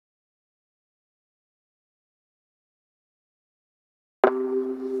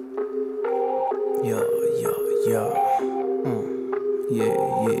Yeah,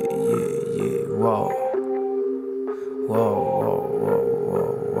 whoa. Whoa.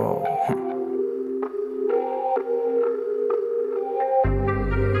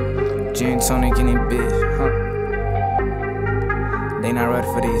 Gin Tonyc in this bitch, huh? They not ready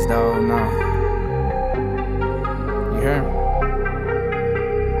for these, dog, no. You hear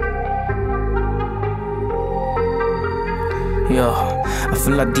me? Yo, I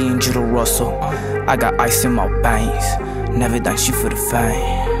feel like D'Angelo Russell. I got ice in my veins. Never done shit for the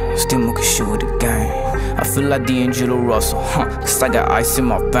fame. Still making shit with the game. I feel like D'Angelo Russell, cause I got ice in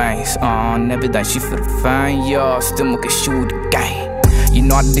my veins. Never done shit for the fame. Yo, still making shit with the game. You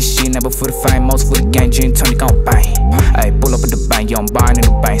know I did this shit never for the fame, most for the gang. Gin Tonyc on bang. Ayy, pull up at the bank, yo, I'm buying in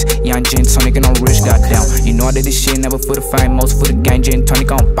the banks. Young Gin Tonyc and I'm rich, goddamn. You know I did this shit never for the fame, most for the gang. Gin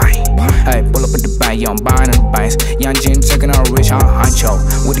Tonyc on bang. Ayy, pull up at the bank, yo, I'm buying in the banks. Young Gin Tonyc and I'm rich, I'm honcho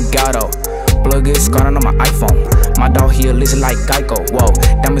with the gato. Plug it, scarring on my iPhone. My dog here listen like Geico. Whoa,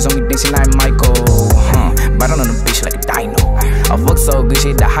 diamonds on me dancing like Michael. Biting on the bitch like a dino. I fuck so good,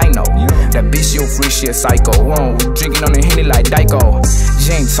 shit the high note. That bitch, you free, shit psycho. Whoa, we drinking on the Henny like Dyko.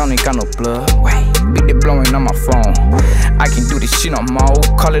 Jane Tonyc got no blood. Big dick blowing on my phone. I can do this shit no more.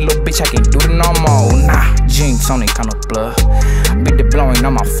 Call it little bitch, I can't do it no more. Nah, Jane Tonyc got no blood. Big dick blowing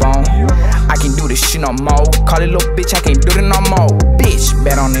on my phone. I can do this shit no more. Call it little bitch, I can't do it no more. Bitch,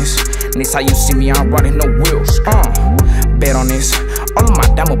 bet on this. Next how you see me, I'm riding no wheels. Bet on this. All of my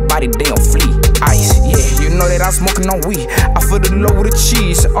diamond body, they on flee. Ice, yeah, you know that I'm smoking on weed. I feel the low with the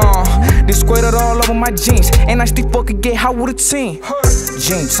cheese. This squirted all over my jeans. And I still fucking get hot with a team.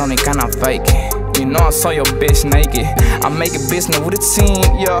 Gin Tonyc, I'm not faking. You know I saw your bitch naked. I make a business with a team,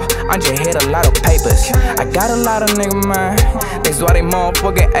 yeah. I just hit a lot of papers. I got a lot of nigga, man. That's why they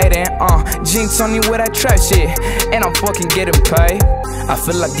motherfucking eating. Gin Tonyc with that trap shit. And I'm fucking getting paid. I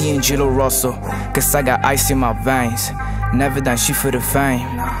feel like D'Angelo Russell, cause I got ice in my veins. Never done shit for the fame.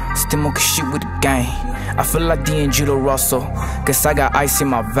 Still making shit with the gang. I feel like D'Angelo Russell, cause I got ice in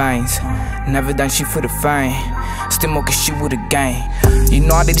my veins. Never done shit for the fame. Still making shit with the gang. You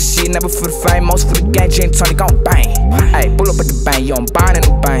know I did this shit never for the fame, most for the gang. Gin Tonyc on bang. Ayy, pull up at the bank, yo, I'm buying in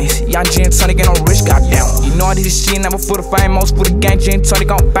the banks. Young Gin Tonyc and I'm rich, goddamn. You know I did this shit never for the fame, most for the gang. Gin Tonyc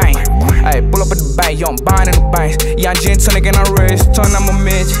on bang. Ayy, pull up at the bank, yo, I'm buying in the banks. Young Gin Tonyc and I'm rich. Turn I'm a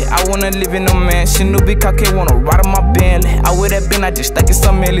bitch. I wanna live in a mansion. New big cocky wanna ride on my Bentley. I wear that bin, I just stuck in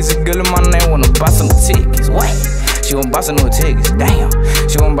some millies. A girl in my name wanna buy some tickets. What? She wanna buy some new tickets, damn.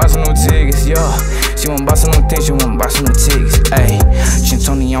 She wanna buy some new tickets, yeah. She wanna buy some new things, she wanna buy some new tickets, ayy. Gin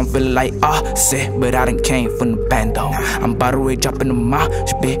Tonyc, I'm feeling like sick, but I done came from the bando. I'm by the way dropping the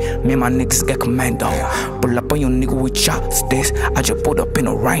mosh, bitch. Me and my niggas got commando. Pull up on your nigga with chopsticks. I just pulled up in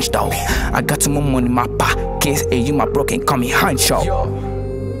a range though. I got some more money in my pockets. Hey, you my bro can't call me Huncho.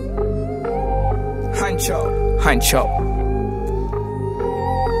 Huncho.